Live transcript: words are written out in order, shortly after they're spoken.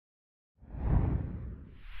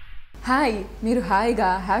Hi మీరు హాయిగా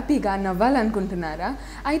హ్యాపీగా నవ్వాలనుకుంటున్నారా?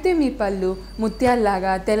 అయితే మీ పళ్ళు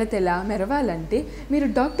ముత్యాల్లాగా తెల మెరవాలంటే మీరు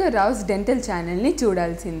డాక్టర్ రావుస్ డెంటల్ ఛానల్ని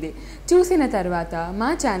చూడాల్సిందే. చూసిన తర్వాత మా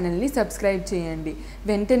ఛానల్ని సబ్స్క్రైబ్ చేయండి.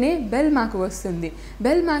 వెంటనే బెల్ మార్క్ వస్తుంది.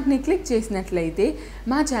 బెల్ మార్క్ని క్లిక్ చేసినట్లయితే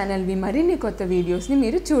మా ఛానల్వి మరిన్ని కొత్త వీడియోస్ని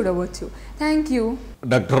మీరు చూడవచ్చు. Thank you.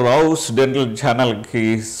 Doctor Rao's dental ఛానల్కి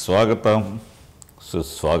స్వాగతం,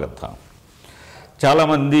 సుస్వాగతం.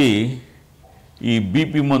 చాలామంది ఈ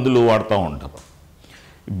బీపీ మందులు వాడుతూ ఉంటారు.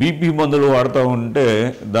 బీపీ మందులు వాడుతూ ఉంటే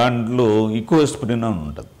దాంట్లో ఈకోస్ప్రిన్ అని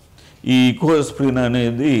ఉంటుంది. ఈ ఈకోస్ప్రిన్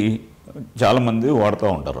అనేది చాలామంది వాడుతూ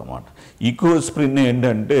ఉంటారు అన్నమాట. ఈకోస్ప్రిన్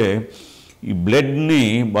ఏంటంటే ఈ బ్లడ్ని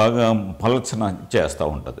బాగా పలచన చేస్తూ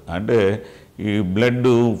ఉంటుంది. అంటే ఈ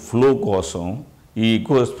బ్లడ్ ఫ్లో కోసం ఈ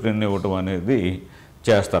ఈకోస్ప్రిన్ ఇవ్వటం అనేది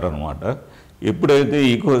చేస్తారనమాట. ఎప్పుడైతే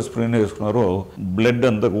ఈకోస్ప్రిన్ వేసుకున్నారో బ్లడ్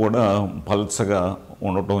అంతా కూడా పల్చగా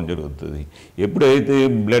ఉండటం జరుగుతుంది. ఎప్పుడైతే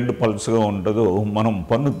బ్లడ్ పల్చగా ఉంటుందో మనం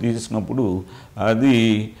పన్ను తీసినప్పుడు అది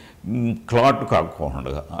క్లాట్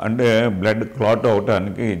కాకుండా, అంటే బ్లడ్ క్లాట్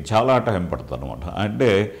అవటానికి చాలా టైం పడుతుంది అనమాట. అంటే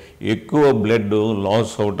ఎక్కువ బ్లడ్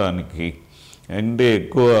లాస్ అవటానికి, అంటే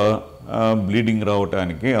ఎక్కువ బ్లీడింగ్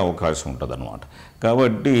రావటానికి అవకాశం ఉంటుంది అనమాట.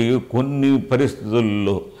 కాబట్టి కొన్ని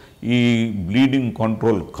పరిస్థితుల్లో ఈ బ్లీడింగ్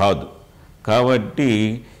కంట్రోల్ కాదు. కాబట్టి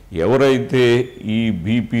ఎవరైతే ఈ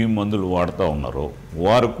బీపీ మందులు వాడుతూ ఉన్నారో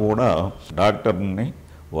వారు కూడా డాక్టర్ని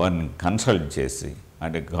వారిని కన్సల్ట్ చేసి,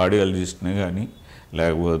 అంటే కార్డియాలజిస్ట్ని కానీ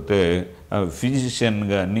లేకపోతే ఫిజిషియన్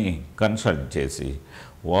కానీ కన్సల్ట్ చేసి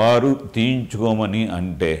వారు తీయించుకోమని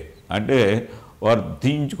అంటే వారు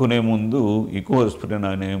తీయించుకునే ముందు ఈకోస్ప్రిన్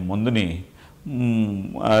అనే మందుని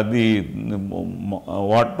అది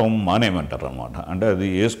వాడటం మానేయమంటారు అన్నమాట. అంటే అది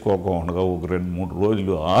వేసుకోకుండా ఒక 2-3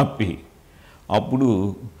 రోజులు ఆపి అప్పుడు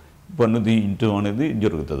పన్ను తీయించడం అనేది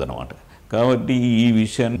జరుగుతుంది అన్నమాట. కాబట్టి ఈ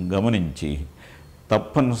విషయాన్ని గమనించి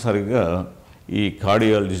తప్పనిసరిగా ఈ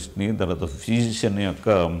కార్డియాలజిస్ట్ని, తర్వాత ఫిజిషియన్ యొక్క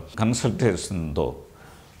కన్సల్టేషన్తో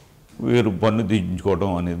వీరు పన్ను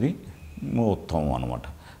తీయించుకోవడం అనేది ఉత్తమం అన్నమాట.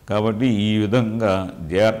 కాబట్టి ఈ విధంగా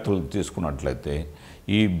జాగ్రత్తలు తీసుకున్నట్లయితే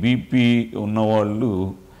ఈ బీపీ ఉన్నవాళ్ళు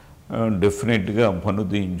డెఫినెట్గా పన్ను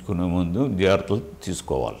తీయించుకునే ముందు జాగ్రత్తలు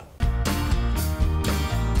తీసుకోవాలి.